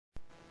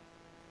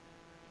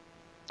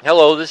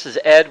Hello, this is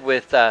Ed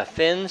with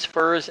Fins,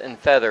 Furs, and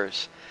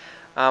Feathers.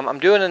 I'm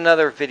doing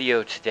another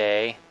video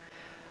today.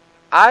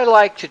 I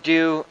like to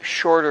do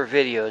shorter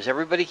videos.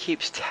 Everybody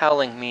keeps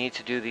telling me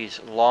to do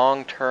these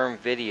long-term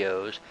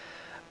videos,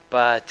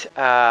 but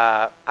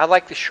I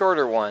like the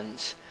shorter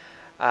ones.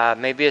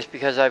 Maybe it's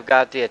because I've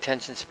got the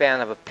attention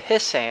span of a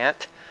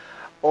pissant,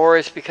 or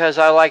it's because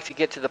I like to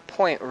get to the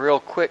point real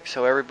quick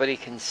so everybody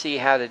can see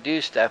how to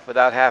do stuff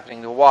without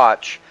having to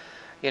watch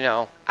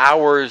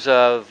hours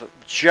of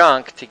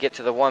junk to get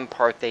to the one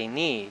part they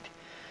need.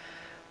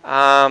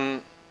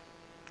 But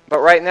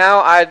right now,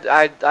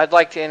 I'd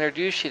like to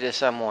introduce you to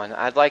someone.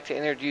 I'd like to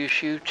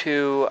introduce you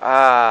to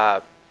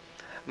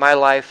my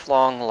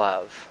lifelong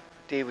love.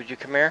 Dee, would you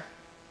come here?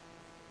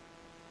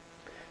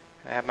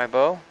 Can I have my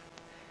bow?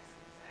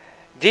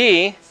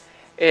 Dee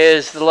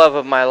is the love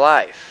of my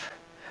life,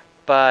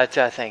 but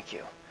thank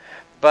you.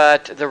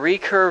 But the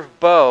recurve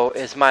bow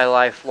is my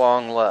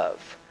lifelong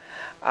love.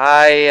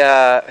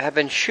 I have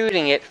been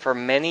shooting it for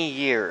many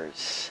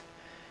years.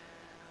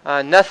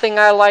 Nothing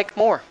I like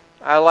more.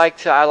 I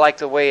like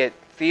the way it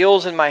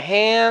feels in my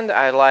hand.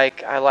 I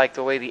like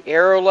the way the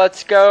arrow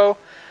lets go.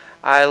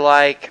 I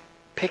like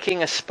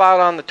picking a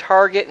spot on the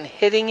target and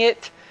hitting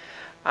it.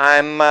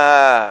 I'm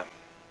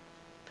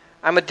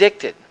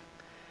addicted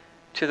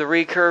to the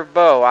recurve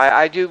bow.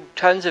 I do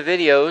tons of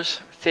videos: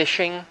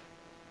 fishing,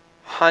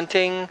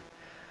 hunting,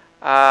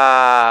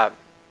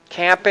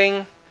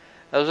 camping.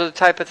 Those are the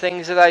type of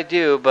things that I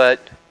do,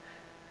 but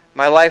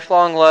my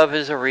lifelong love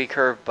is a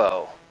recurve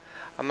bow.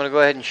 I'm going to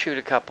go ahead and shoot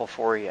a couple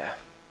for you. Let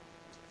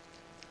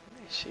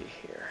me see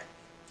here.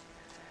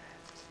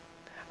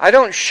 I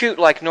don't shoot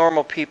like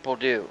normal people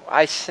do.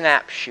 I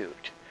snap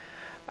shoot.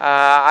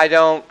 I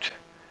don't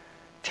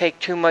take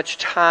too much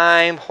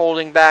time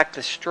holding back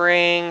the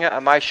string.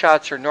 My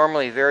shots are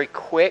normally very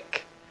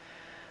quick.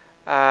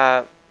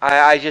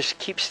 I just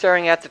keep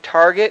staring at the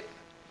target.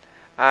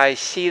 I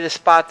see the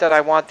spot that I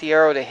want the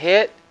arrow to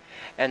hit,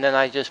 and then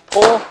I just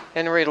pull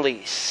and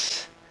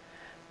release.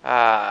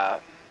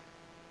 Thank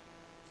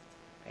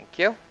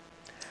you.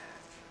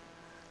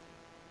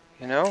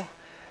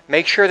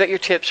 Make sure that your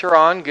tips are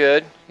on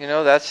good.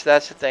 That's the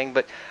thing.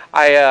 But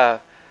I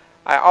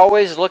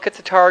always look at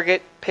the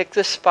target, pick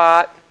the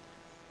spot,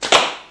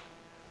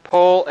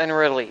 pull and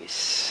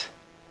release.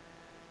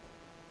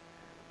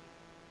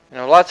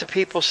 Lots of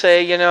people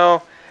say,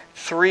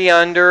 3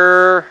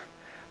 under.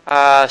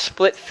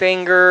 Split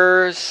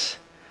fingers.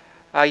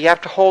 You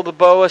have to hold the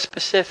bow a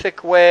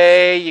specific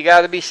way. You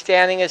got to be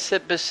standing a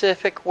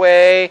specific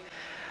way.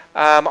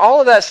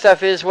 All of that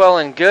stuff is well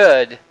and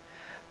good.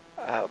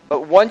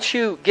 But once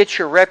you get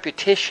your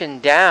repetition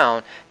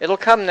down, it'll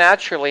come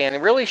naturally.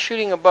 And really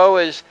shooting a bow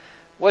is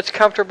what's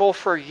comfortable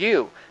for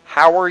you.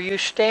 How are you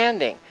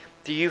standing?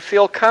 Do you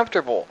feel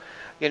comfortable?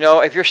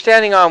 If you're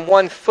standing on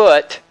one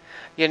foot,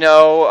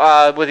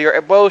 with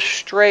your bow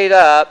straight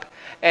up,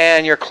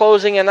 and you're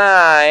closing an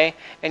eye,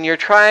 and you're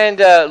trying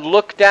to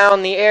look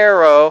down the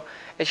arrow,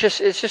 it's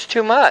just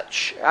too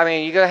much. I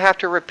mean, you're going to have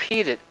to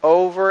repeat it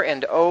over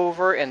and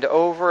over and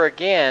over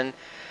again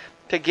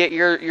to get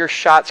your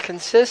shots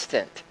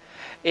consistent.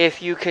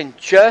 If you can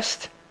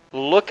just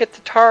look at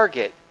the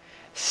target,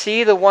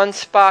 see the one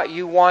spot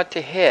you want to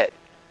hit,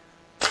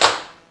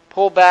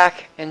 pull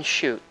back and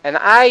shoot. And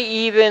I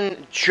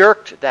even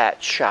jerked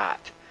that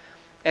shot,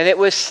 and it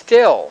was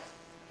still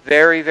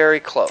very,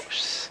 very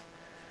close.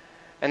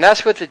 And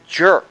that's with the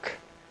jerk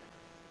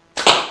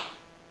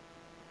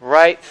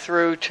right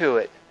through to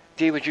it.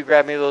 Dee, would you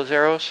grab me those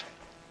arrows?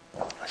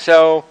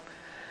 So,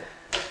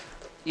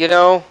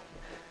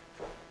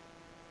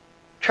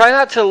 try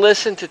not to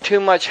listen to too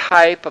much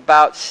hype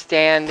about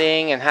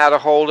standing and how to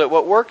hold it.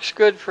 What works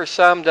good for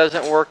some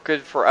doesn't work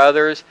good for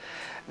others.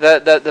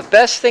 The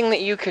best thing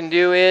that you can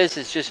do is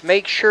just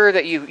make sure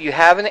that you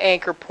have an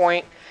anchor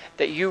point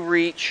that you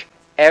reach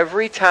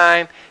every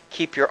time.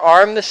 Keep your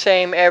arm the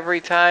same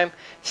every time.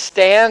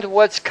 Stand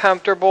what's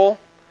comfortable.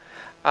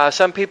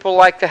 Some people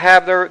like to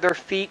have their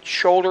feet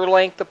shoulder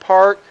length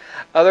apart.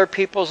 Other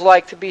people's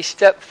like to be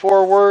stepped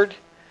forward.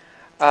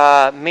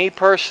 Me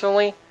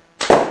personally,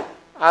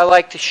 I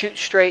like to shoot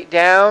straight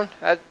down.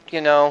 I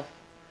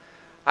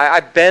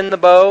bend the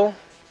bow.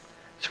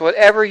 So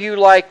whatever you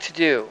like to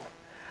do.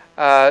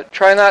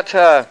 Try not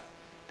to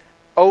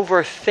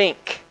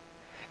overthink.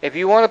 If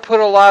you want to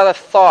put a lot of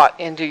thought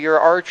into your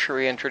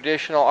archery and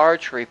traditional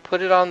archery,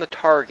 put it on the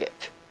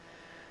target.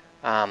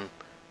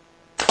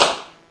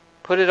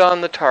 Put it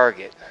on the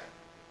target.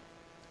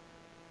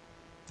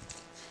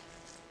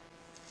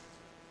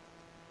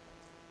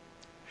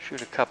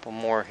 Shoot a couple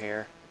more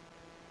here.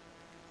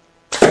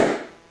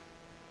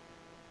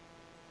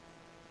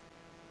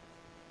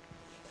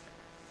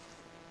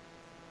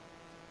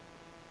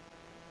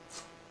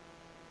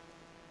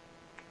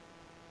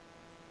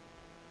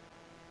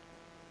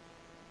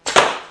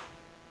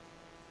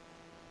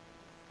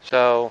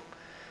 So,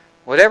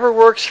 whatever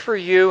works for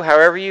you,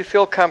 however you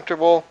feel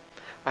comfortable.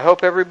 I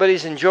hope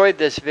everybody's enjoyed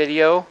this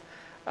video.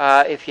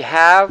 If you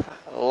have,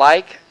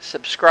 like,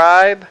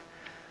 subscribe.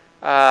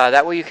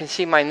 That way you can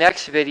see my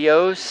next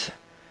videos.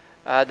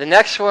 The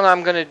next one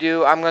I'm going to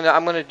do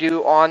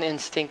on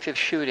instinctive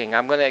shooting.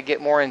 I'm going to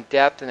get more in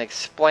depth and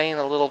explain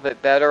a little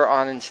bit better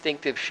on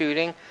instinctive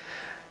shooting.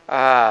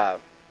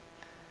 Hope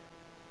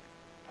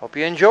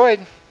you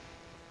enjoyed.